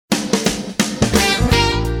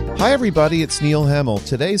Hi everybody, it's Neil Hamill.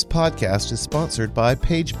 Today's podcast is sponsored by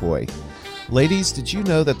Pageboy. Ladies, did you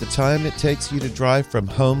know that the time it takes you to drive from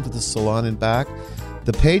home to the salon and back,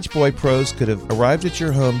 the Pageboy pros could have arrived at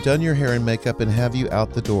your home, done your hair and makeup, and have you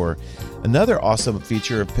out the door. Another awesome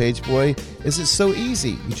feature of Pageboy is it's so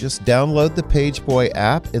easy. You just download the Pageboy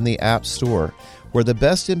app in the App Store, where the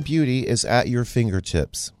best in beauty is at your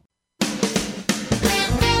fingertips.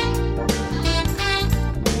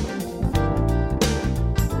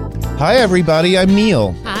 Hi everybody, I'm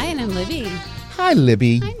Neil. Hi, and I'm Libby. Hi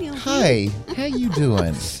Libby. Hi Neil. Hi, how you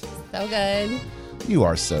doing? So good. You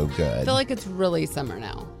are so I good. feel like it's really summer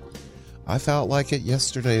now. I felt like it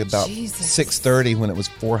yesterday about Jesus. 6:30 when it was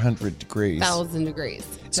 400 degrees. 1,000 degrees.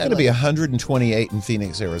 It's going to be 128 in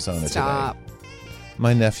Phoenix, Arizona Stop. today.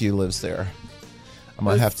 My nephew lives there. I'm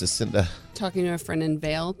going to have to send a... Talking to a friend in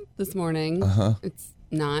Vail this morning. It's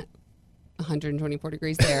not 124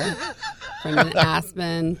 degrees there. Friend in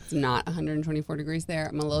Aspen, it's not 124 degrees there.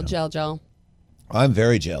 I'm a little gel. I'm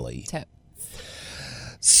very jelly. Tip.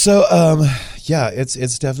 So, yeah,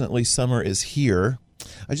 it's definitely summer is here.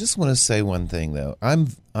 I just want to say one thing though.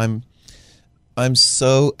 I'm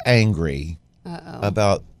so angry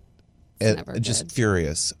about just good.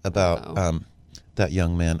 furious about that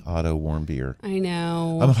young man Otto Warmbier. I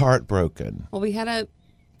know. I'm heartbroken. Well, we had a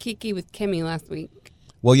Kiki with Kimmy last week.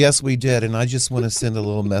 Well, yes, we did, and I just want to send a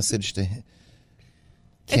little message to Kimmy.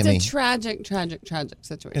 It's a tragic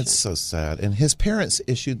situation. It's so sad, and his parents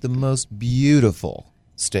issued the most beautiful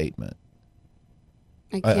statement.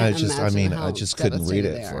 I can't I just couldn't read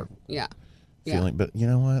it for feeling. But you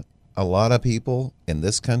know what? A lot of people in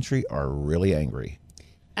this country are really angry.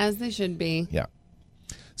 As they should be. Yeah.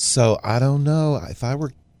 So I don't know. If I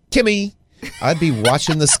were Kimmy, I'd be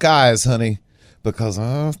watching the skies, honey, because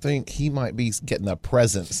I think he might be getting a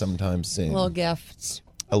present sometime soon. A little gift.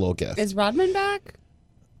 A little gift. Is Rodman back?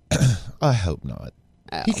 I hope not.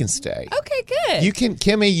 Oh. He can stay. Okay, good. You can,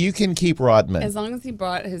 Kimmy. You can keep Rodman. As long as he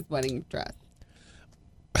brought his wedding dress.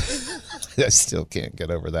 I still can't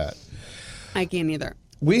get over that. I can't either.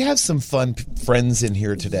 We have some fun friends in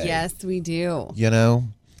here today. Yes, we do. You know,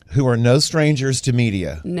 who are no strangers to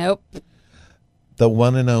media. Nope. The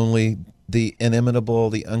one and only, the inimitable,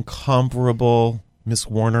 the incomparable Miss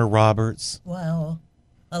Warner Roberts. Wow.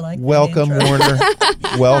 I like that Welcome, intro. Warner.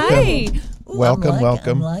 Welcome. Hi. Ooh, Welcome.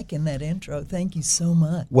 I'm liking that intro. Thank you so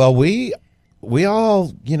much. Well, we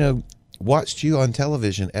all, watched you on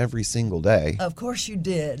television every single day. Of course you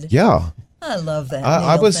did. Yeah. I love that.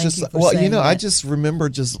 I Neil. was Thank just, you for saying I that. just remember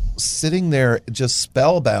just sitting there just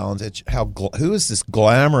spellbound at who is this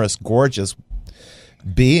glamorous, gorgeous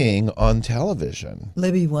being on television?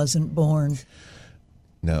 Libby wasn't born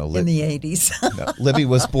No, in the 80s. no, Libby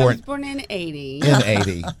was I born was born in 80. in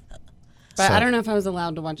 80. But So- I don't know if I was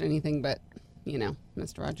allowed to watch anything but,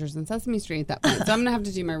 Mr. Rogers and Sesame Street at that point. So I'm going to have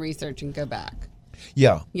to do my research and go back.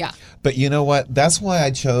 Yeah. Yeah. But you know what? That's why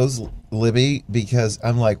I chose Libby, because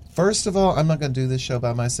I'm like, first of all, I'm not going to do this show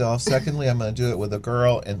by myself. Secondly, I'm going to do it with a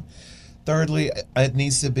girl. And thirdly, it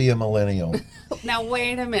needs to be a millennial. Now,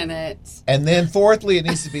 wait a minute. And then fourthly, it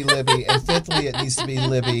needs to be Libby. And fifthly, it needs to be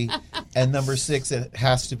Libby. And number 6, it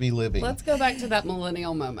has to be Libby. Let's go back to that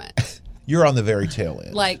millennial moment. You're on the very tail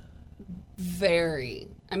end.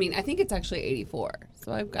 I think it's actually 84.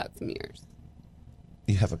 So I've got some years.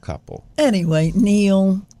 You have a couple. Anyway,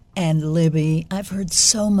 Neil and Libby, I've heard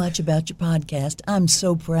so much about your podcast. I'm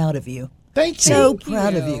so proud of you. Thank you. So Thank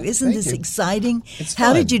proud of you. you. Isn't Thank this you. exciting? It's How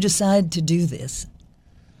fun. did you decide to do this?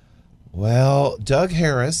 Well, Doug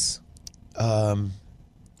Harris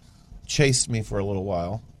chased me for a little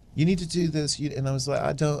while. You need to do this, and I was like,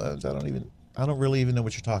 I don't really even know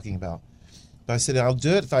what you're talking about. But I said, I'll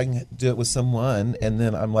do it if I can do it with someone. And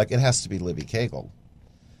then I'm like, it has to be Libby Cagle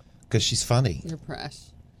because she's funny. You're fresh.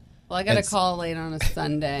 Well, I got a call late on a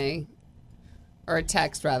Sunday, or a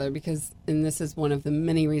text rather, and this is one of the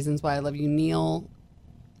many reasons why I love you. Neil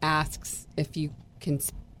asks if you can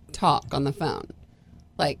talk on the phone.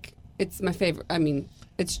 It's my favorite.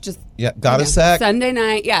 It's just Got a sec. Sunday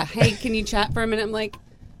night. Yeah. Hey, can you chat for a minute? I'm like,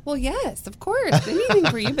 well, yes, of course, anything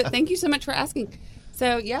for you. But thank you so much for asking.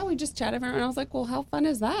 So yeah, we just chatted for a minute. And I was like, well, how fun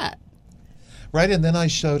is that? Right, and then I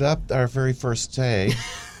showed up our very first day,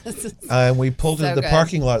 and we pulled So into the good.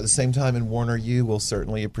 parking lot at the same time. And Warner, you will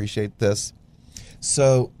certainly appreciate this.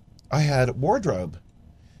 So I had wardrobe,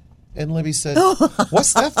 and Libby said,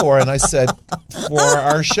 "What's that for?" And I said, "For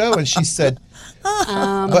our show." And she said,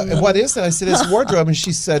 what is that? I said, "It's wardrobe." And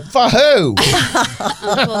she said, "For who?"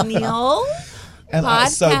 Uncle Neil. And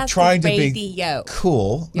so trying to be radio.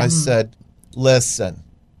 cool, I said, "Listen,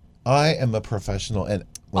 I am a professional, and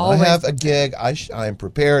when I have a gig, I am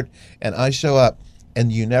prepared, and I show up.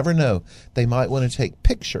 And you never know. They might want to take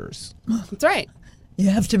pictures. That's right. You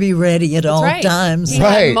have to be ready at all times.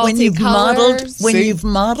 Right. When you've modeled,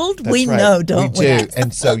 we right. know, don't we? We do.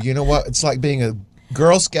 And so, you know what? It's like being a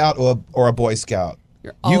Girl Scout or a Boy Scout.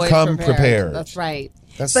 You come prepared. That's right.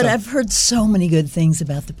 But I've heard so many good things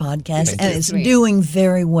about the podcast, and it's doing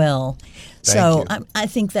very well. So I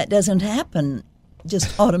think that doesn't happen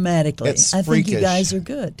just automatically. I think you guys are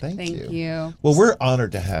good. Thank you. Well, we're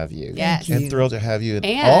honored to have you. Yes. And thrilled to have you.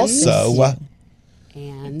 And also,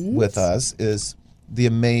 and with us is the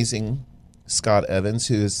amazing Scott Evans,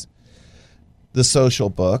 who is the Social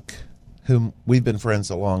Book, whom we've been friends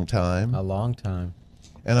a long time. A long time.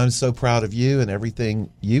 And I'm so proud of you and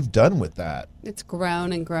everything you've done with that. It's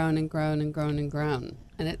grown and grown and grown and grown and grown.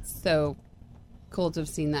 And it's so cool to have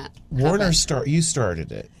seen that. You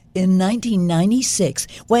started it. In 1996.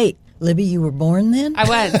 Wait, Libby, you were born then? I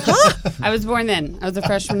was. I was born then. I was a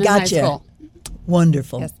freshman in high school.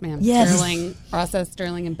 Wonderful. Yes, ma'am. Yes.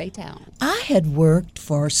 Sterling and Baytown. I had worked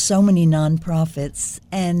for so many nonprofits,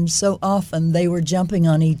 and so often they were jumping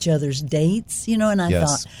on each other's dates, and I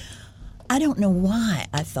thought, I don't know why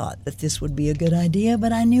I thought that this would be a good idea,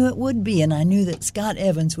 but I knew it would be, and I knew that Scott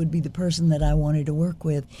Evans would be the person that I wanted to work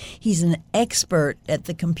with. He's an expert at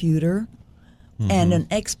the computer and an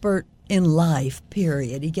expert in life,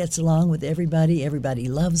 period. He gets along with everybody. Everybody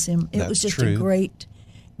loves him. It was just a great,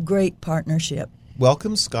 great partnership.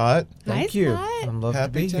 Welcome, Scott. Thank you. I'm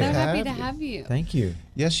happy to have you. Thank you.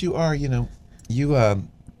 Yes, you are. You know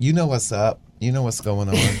what's up. You know what's going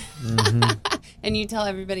on. And you tell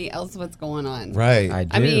everybody else what's going on. Right. I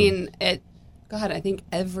do. I mean, I think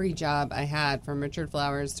every job I had, from Richard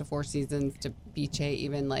Flowers to Four Seasons to Beach A,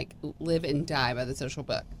 even, live and die by the Social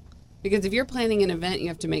Book. Because if you're planning an event, you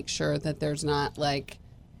have to make sure that there's not,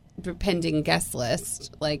 pending guest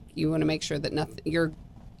list. You want to make sure that your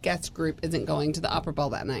guest group isn't going to the Opera Ball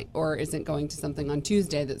that night or isn't going to something on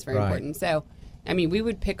Tuesday that's very important. So, I mean, we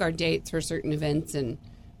would pick our dates for certain events and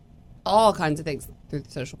all kinds of things through the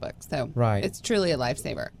Social Book. So it's truly a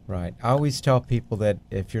lifesaver. Right. I always tell people that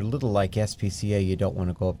if you're little like SPCA, you don't want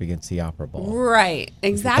to go up against the Opera Ball. Right.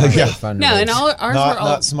 Exactly. No, and ours were all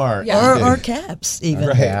not smart. Yeah. Or caps, even.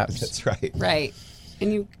 Right. Caps. That's right. Right.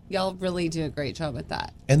 And y'all really do a great job with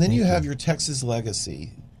that. And then you have your Texas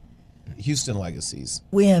Legacy, Houston Legacies.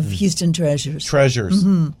 We have Houston Treasures.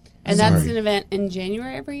 Mm-hmm. And that's an event in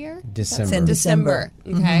January every year? December. It's in December.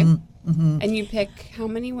 Okay. And you pick how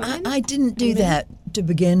many women? I didn't do that to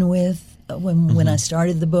begin with when I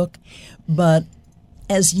started the book, but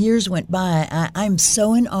as years went by, I'm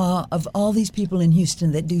so in awe of all these people in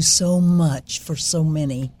Houston that do so much for so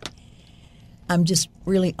many. I'm just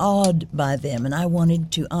really awed by them, and I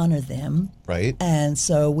wanted to honor them. Right. And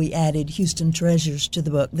so we added Houston Treasures to the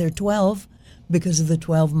book. They're 12 because of the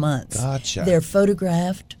 12 months. Gotcha. They're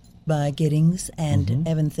photographed by Giddings and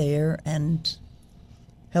Evan Thayer and...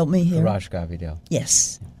 Help me here. Raj Gavidel.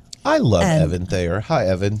 Yes. I love Evan Thayer. Hi,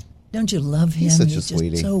 Evan. Don't you love him? He's such a just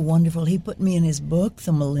sweetie. So wonderful. He put me in his book,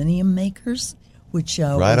 The Millennium Makers, which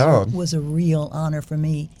was a real honor for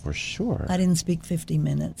me. For sure. I didn't speak 50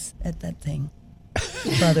 minutes at that thing,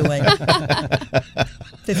 by the way.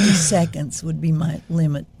 50 seconds would be my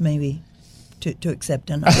limit, maybe, to accept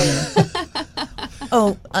an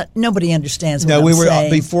honor. Nobody understands what I'm saying.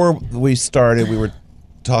 Before we started, we were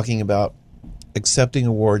talking about accepting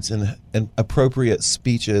awards and appropriate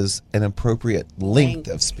speeches and appropriate length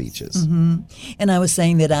of speeches. And I was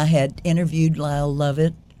saying that I had interviewed Lyle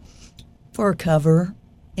Lovett for a cover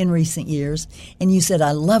in recent years, and you said,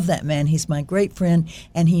 I love that man. He's my great friend,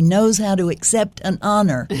 and he knows how to accept an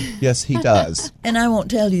honor. Yes, he does. And I won't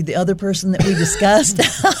tell you the other person that we discussed,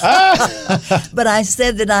 but I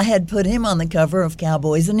said that I had put him on the cover of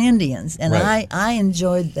Cowboys and Indians, and I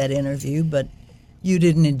enjoyed that interview, but you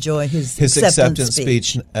didn't enjoy his acceptance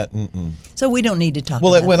speech. So we don't need to talk about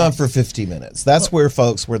it. Well, it went on for 50 minutes. That's where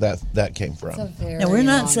that came from. Now, we're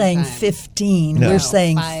not saying 15. No. We're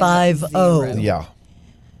saying 5-0. Yeah,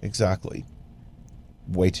 exactly.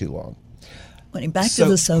 Way too long. Back to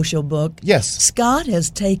the Social Book. Yes. Scott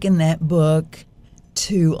has taken that book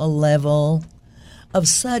to a level of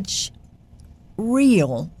such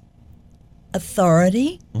real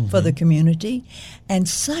authority for the community and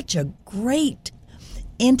such a great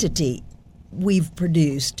entity we've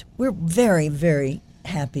produced. We're very, very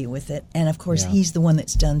happy with it. And, of course, he's the one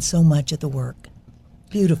that's done so much of the work.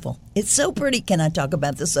 Beautiful. It's so pretty. Can I talk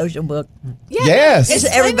about the Social Book? Yeah, yes.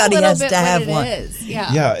 Everybody has to have one.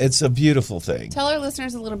 Yeah, it's a beautiful thing. Tell our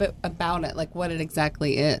listeners a little bit about it, what it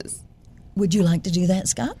exactly is. Would you like to do that,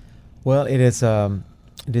 Scott? Well, it is a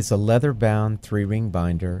leather-bound 3-ring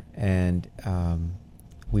binder, and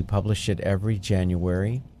We publish it every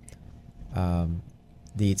January.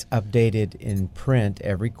 It's updated in print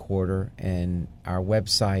every quarter, and our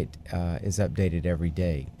website is updated every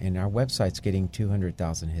day. And our website's getting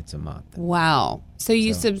 200,000 hits a month. Wow! So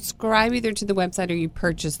you subscribe either to the website or you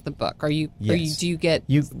purchase the book, or you do you get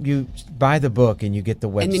you buy the book and you get the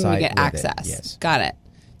website, and then you get with access. It. Yes, got it.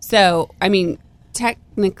 So I mean,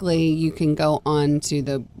 technically, you can go on to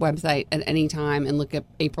the website at any time and look at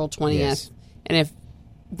April 20th, Yes. and if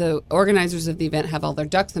the organizers of the event have all their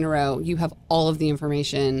ducks in a row, you have all of the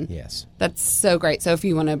information. Yes. That's so great. So if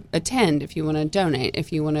you want to attend, if you want to donate,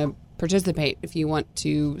 if you want to participate, if you want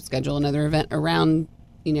to schedule another event around,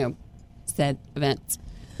 said events,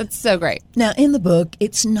 that's so great. Now, in the book,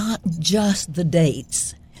 it's not just the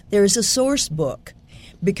dates. There is a source book,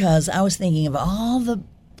 because I was thinking of all the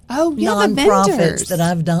the nonprofits vendors that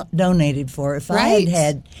I've donated for. If Right. I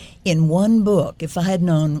had in one book, if I had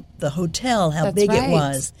known the hotel, how That's big right. it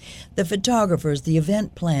was, the photographers, the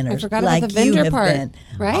event planners, I forgot like about the you vendor have part. been.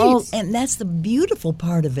 Right. And that's the beautiful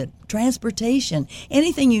part of it. Transportation,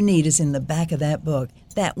 anything you need is in the back of that book.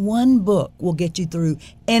 That one book will get you through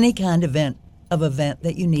any kind of event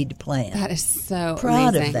that you need to plan. That is so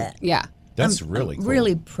Proud amazing. of that. Yeah. That's I'm really cool.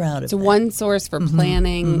 really proud of It's that. one source for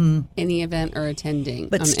planning any event or attending.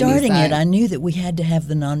 But on any starting side. it, I knew that we had to have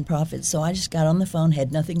the nonprofit, so I just got on the phone,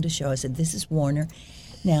 had nothing to show. I said, "This is Warner."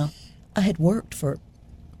 Now, I had worked for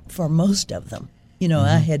most of them.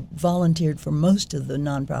 I had volunteered for most of the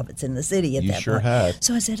nonprofits in the city at You that sure point. had.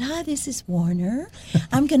 So I said, "Hi, this is Warner.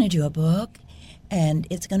 I'm going to do a book, and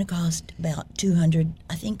it's going to cost about $200.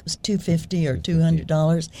 I think it was $250 or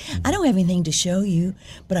 $200. I don't have anything to show you,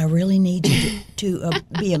 but I really need you to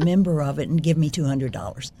be a member of it and give me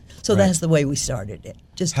 $200." So Right. that's the way we started it.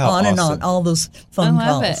 Just How on and on, awesome. all those phone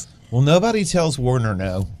I love calls. it. Well, nobody tells Warner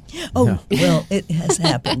no. Oh, well, it has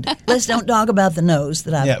happened. Let's don't talk about the no's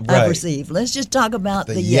that Yeah, I've right. received. Let's just talk about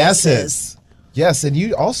the yeses. Yes, and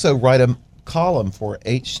you also write a column for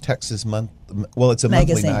H Texas Month. Well, it's a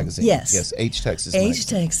monthly magazine. Yes. Yes, H Texas H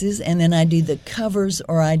Magazine. Texas, and then I do the covers,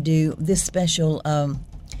 or I do this special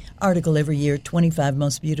article every year, 25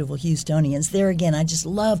 Most Beautiful Houstonians. There again, I just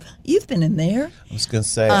love, you've been in there. I was going to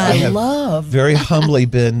say, I have love- very humbly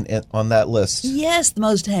been on that list. Yes, the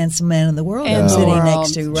most handsome man in the world In I'm the sitting world,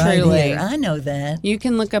 next to right truly. here. I know that. You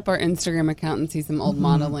can look up our Instagram account and see some old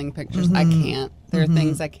modeling pictures. I can't. There are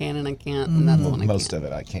things I can and I can't, and that's one I Most can't.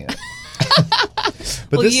 of it I can't.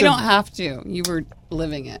 Well, this you is- don't have to. You were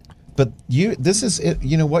living it. But this is it.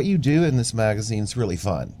 What you do in this magazine is really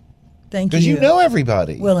fun Thank because you. you know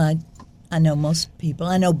everybody. Well, I know most people.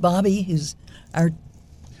 I know Bobby, who's our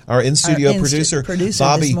our in-studio our producer, producer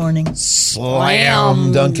Bobby this morning.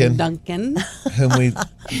 Slam Duncan, Duncan. whom we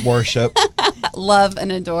worship. Love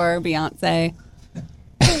and adore Beyonce.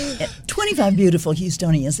 25 beautiful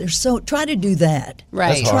Houstonians. Try to do that.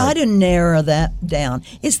 Right. That's Try hard. to narrow that down.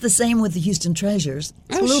 It's the same with the Houston Treasures.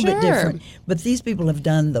 It's Oh, a little sure. bit different. But these people have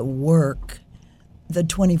done the work. The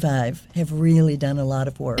 25 have really done a lot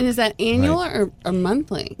of work. And is that annual Right. or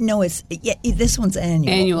monthly? No, this one's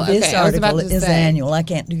annual. Annual, This okay. I was about article to is say. annual. I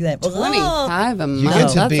can't do that. 25 a You month. get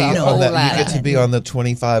to That's be a on whole that. lot. You get to be on the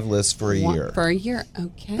 25 list for a year. For a year.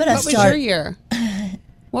 Okay. But I what was start- your year?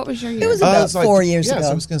 What was your year? It was Oh, about it's like- 4 years yes, ago.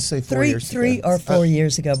 I was gonna say 4 three, years ago. 3 or 4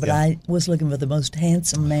 years ago, but yeah. I was looking for the most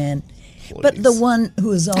handsome man. But Please. the one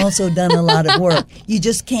who has also done a lot of work. You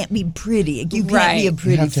just can't be pretty. You can't Right. be a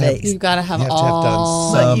pretty have to have- face. You've got to have You have to have done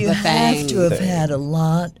all some- But of you the have things. to have thing. had a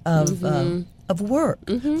lot of work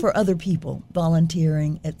for other people,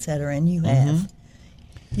 volunteering, etc. And you have.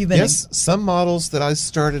 You've been Yes, some models that I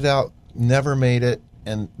started out never made it,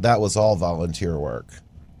 and that was all volunteer work.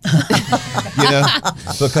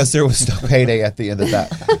 Because there was no payday at the end of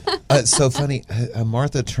that. It's so funny.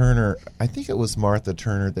 Martha Turner, I think it was Martha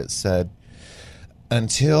Turner that said,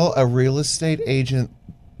 until a real estate agent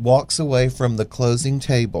walks away from the closing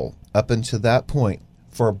table, up until that point,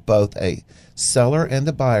 for both a seller and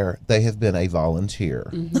a buyer, they have been a volunteer.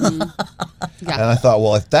 Yeah. And I thought,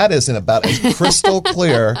 well, if that isn't about as crystal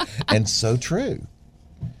clear and so true,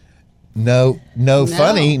 no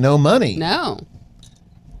funny, no money. No.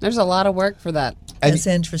 There's a lot of work for that. And That's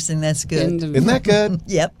interesting. That's good. isn't that good?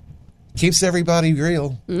 Yep. Keeps everybody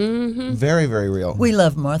real. Mm-hmm. Very, very real. We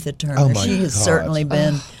love Martha Turner. Oh, my She has God. certainly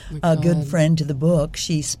been a good God. friend to the book.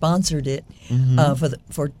 She sponsored it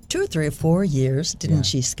for 2 or 3 or 4 years, didn't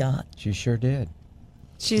she, Scott? She sure did.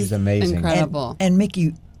 She's amazing. incredible. And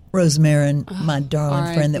Mickey Rosemarin, my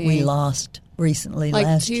darling friend that we R.I.P. lost recently like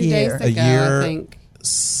last 2 year. days ago, year- I think.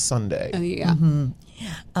 Sunday. Yeah.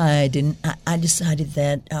 I decided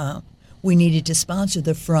that we needed to sponsor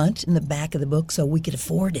the front and the back of the book so we could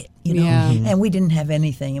afford it, you know. Yeah. And we didn't have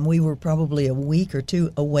anything, and we were probably a week or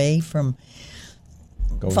two away from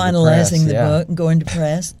finalizing the book and going to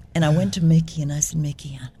press. And I went to Mickey and I said,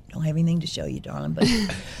 Mickey, I don't have anything to show you, darling, but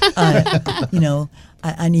you know,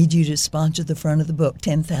 I need you to sponsor the front of the book,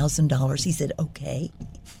 $10,000. He said, okay.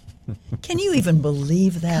 Can you even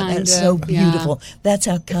believe that? That's so beautiful. Yeah. That's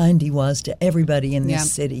how kind he was to everybody in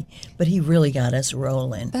this city. But he really got us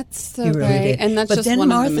rolling. That's so great. And that's just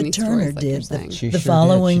one of the many Turner did the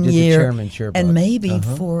following year, and maybe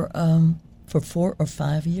for 4 or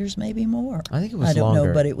 5 years, maybe more. I think it was I don't longer.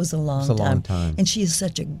 know, but it was a long time. And she is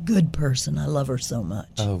such a good person. I love her so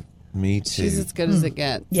much. Oh, me too. She's as good as it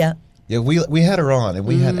gets. Yeah. Yeah, we had her on, and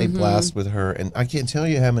we had a blast with her. And I can't tell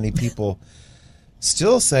you how many people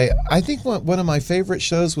still say, I think one of my favorite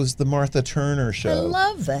shows was the Martha Turner show. I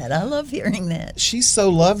love that. I love hearing that. She's so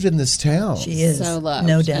loved in this town. She is. So loved.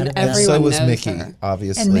 No doubt about it. So was Mickey,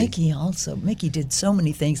 obviously. And Mickey also. Mickey did so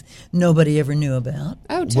many things nobody ever knew about.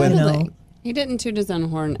 Oh, totally. He didn't toot his own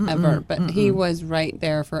horn ever, but he was right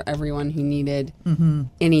there for everyone who needed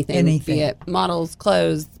anything, be it models,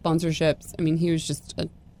 clothes, sponsorships. I mean, he was just a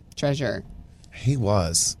treasure. He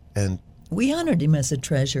was. And we honored him as a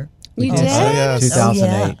treasure. You did? Oh, yes. 2008.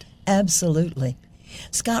 Oh, yeah, absolutely.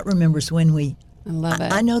 Scott remembers when we... I love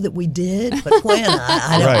it. I know that we did, but when,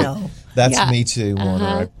 I don't know. That's me too,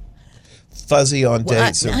 Warner. Fuzzy on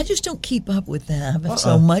dates. I just don't keep up with that. I have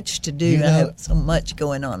so much to do. You know, I have so much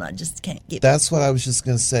going on. I just can't get... That's what I was just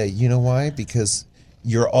going to say. You know why? Because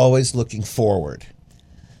you're always looking forward.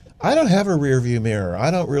 I don't have a rear view mirror.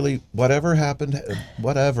 I don't really, whatever happened,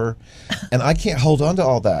 whatever. And I can't hold on to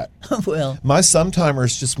all that. Well, my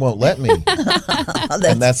sometimers just won't let me.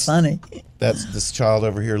 that's funny. That's this child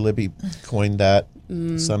over here, Libby, coined that.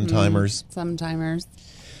 Sometimers. Sometimers.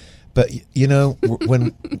 But, you know,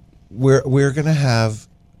 when we're going to have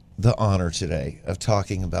the honor today of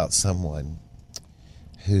talking about someone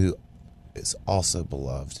who is also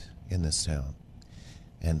beloved in this town.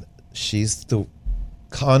 And she's the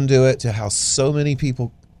conduit to how so many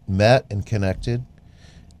people met and connected,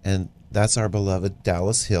 and that's our beloved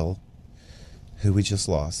Dallas Hill, who we just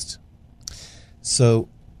lost. So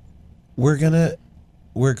we're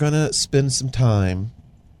gonna spend some time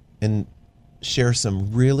and share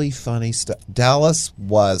some really funny stuff. Dallas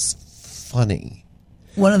was funny.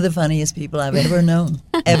 One of the funniest people I've ever known,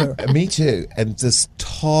 ever. Me too. And this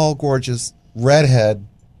tall, gorgeous redhead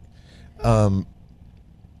that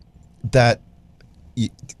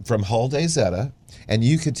from Holiday Zeta, and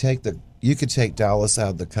you could take Dallas out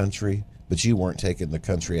of the country, but you weren't taking the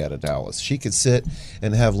country out of Dallas. She could sit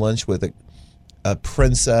and have lunch with a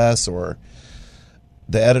princess or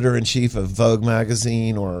the editor-in-chief of Vogue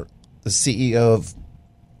magazine or the CEO of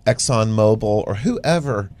ExxonMobil or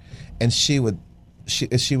whoever, and she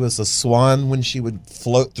was a swan when she would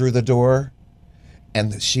float through the door,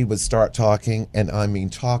 and she would start talking, and I mean,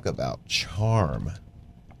 talk about charm.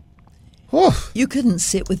 Whew. You couldn't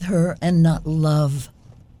sit with her and not love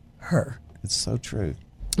her. It's so true.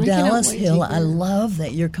 Dallas Hill, I love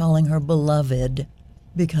that you're calling her beloved,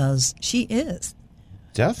 because she is.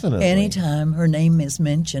 Definitely. Anytime her name is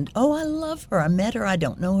mentioned, oh, I love her. I met her. I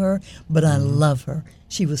don't know her, but I love her.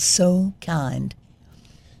 She was so kind.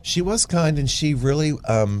 She was kind, and she really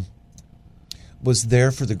was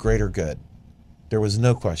there for the greater good. There was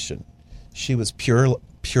no question. She was pure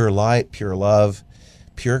light, pure love,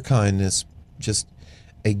 pure kindness, just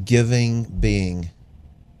a giving being,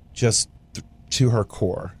 just to her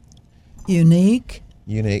core. Unique,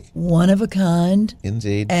 one of a kind,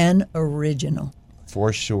 indeed, and original.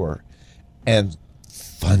 For sure. And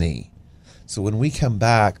funny. So when we come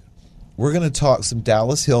back, we're going to talk some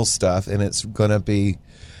Dallas Hill stuff, and it's going to be,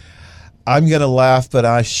 I'm going to laugh, but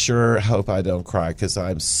I sure hope I don't cry, because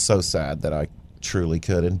I'm so sad that I truly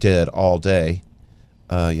could and did all day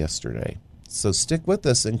yesterday. So stick with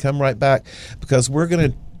us and come right back, because we're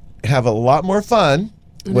going to have a lot more fun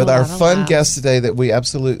with our fun guest today that we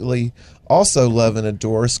absolutely also love and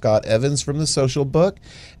adore, Scott Evans from The Social Book,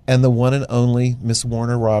 and the one and only Miss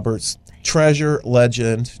Warner Roberts, treasure,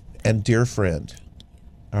 legend, and dear friend.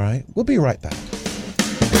 All right, we'll be right back.